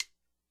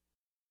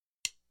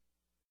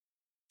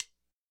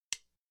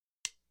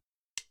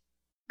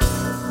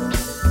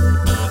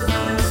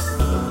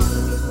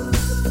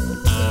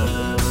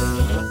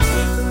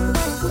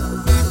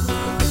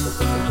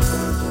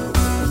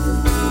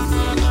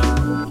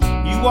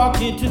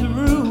walk into the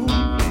room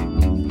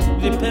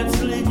with a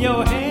pencil in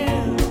your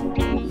hand.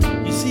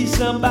 You see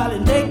somebody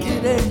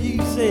naked and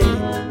you say,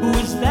 who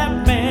is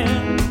that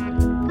man?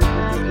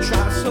 You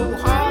try so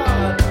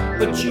hard,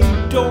 but you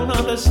don't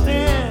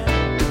understand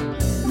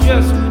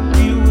just what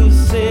you will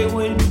say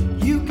when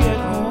you get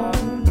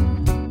home.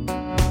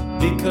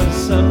 Because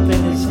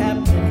something is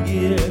happening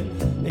here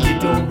and you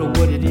don't know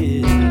what it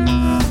is.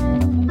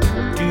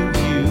 Do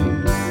you,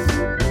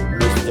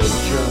 Mr.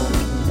 Jones?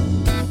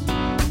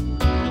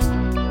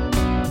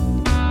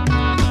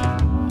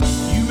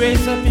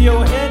 Raise up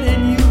your head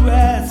and you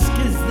ask,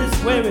 is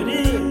this where it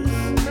is?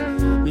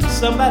 And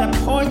somebody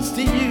points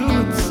to you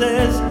and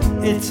says,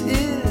 it's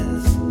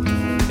his.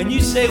 And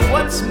you say,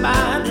 what's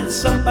mine? And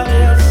somebody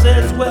else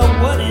says, well,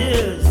 what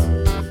is?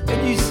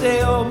 And you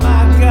say, oh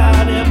my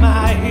God, am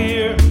I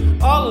here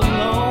all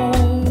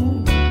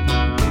alone?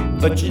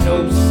 But you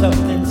know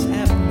something's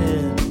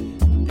happening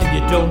and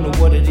you don't know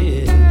what it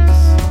is.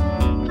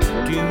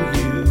 Do you?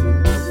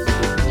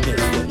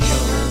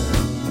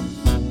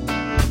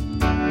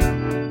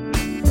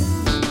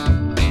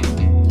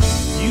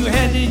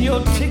 In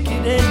your ticket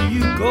and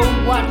you go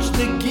watch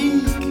the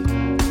geek,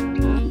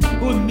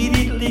 who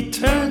immediately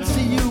turns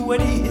to you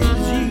when he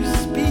hears you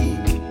speak,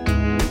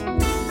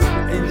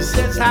 and he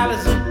says, how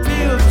does it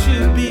feel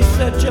to be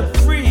such a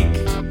freak?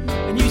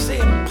 And you say,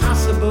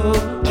 impossible,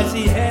 as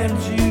he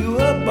hands you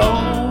a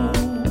bone.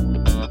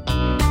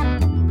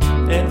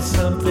 And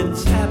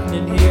something's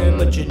happening here,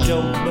 but you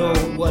don't know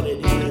what it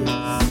is.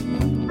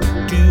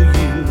 Do you?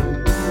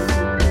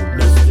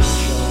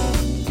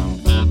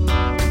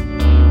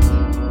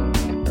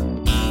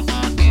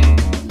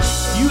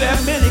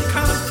 Have many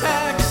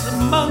contacts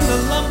among the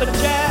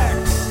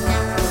lumberjacks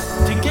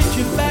to get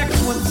you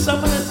facts when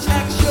someone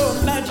attacks your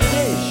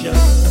imagination.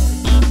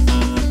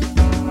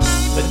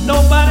 But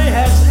nobody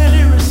has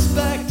any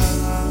respect.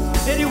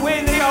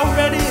 Anyway, they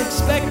already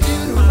expect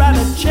you to write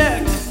a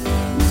check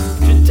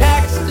to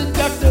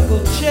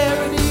tax-deductible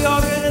charity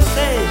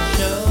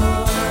organizations.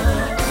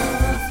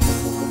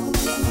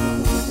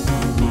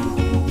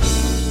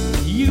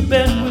 You've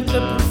been with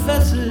the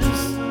professors,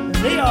 and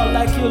they all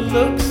like your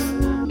looks.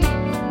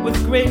 With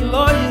great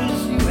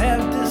lawyers, you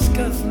have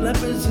discussed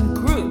lepers and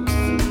crooks.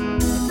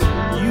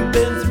 You've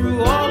been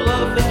through all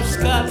of F.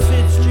 Scott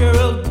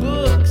Fitzgerald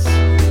books.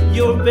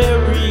 You're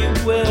very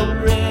well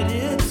read,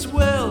 it's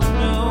well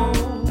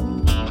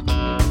known.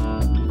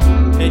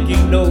 And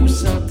you know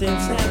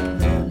something's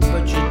happening,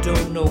 but you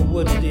don't know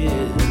what it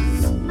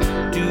is.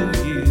 Do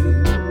you,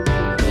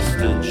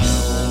 Mr.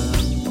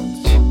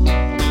 Jones?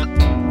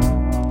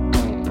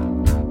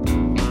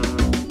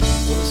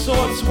 Well, the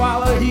sword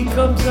swallow, he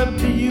comes up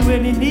to you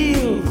and he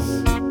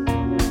kneels.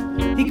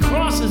 He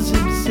crosses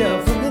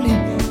himself and then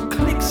he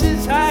clicks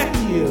his high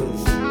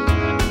heels.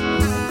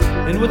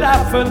 And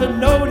without further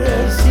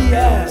notice, he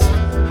asks,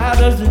 how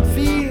does it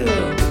feel?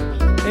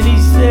 And he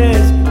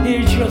says,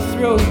 here's your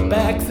throat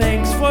back,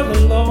 thanks for the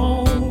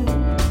loan.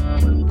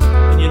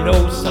 And you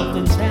know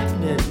something's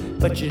happening,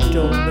 but you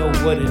don't know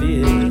what it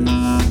is.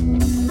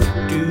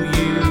 Do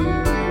you,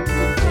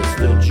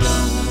 Mr.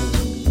 Jones?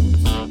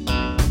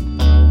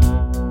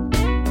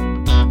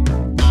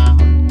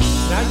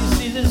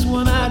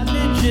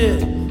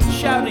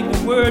 Shouting the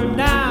word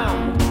now,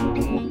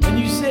 and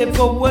you say,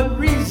 for what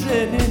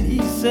reason? And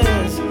he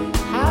says,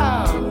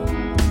 how?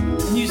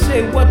 And you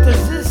say, what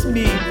does this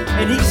mean?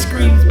 And he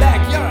screams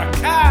back, you're a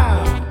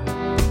cow.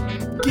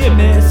 Give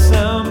me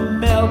some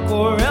milk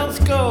or else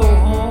go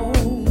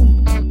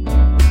home.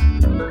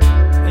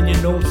 And you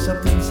know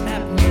something's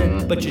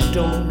happening, but you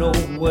don't know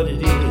what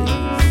it is.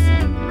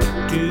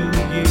 Do you,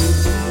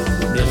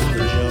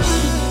 Mr. Jones?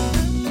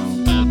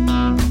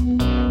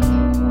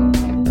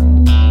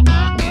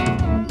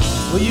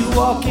 Well, you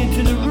walk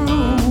into the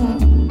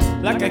room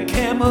like a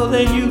camel,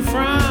 then you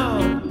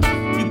frown.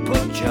 You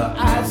put your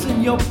eyes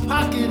in your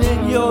pocket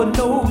and your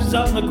nose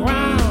on the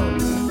ground.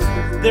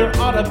 There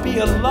ought to be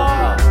a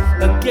law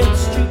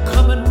against you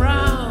coming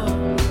round.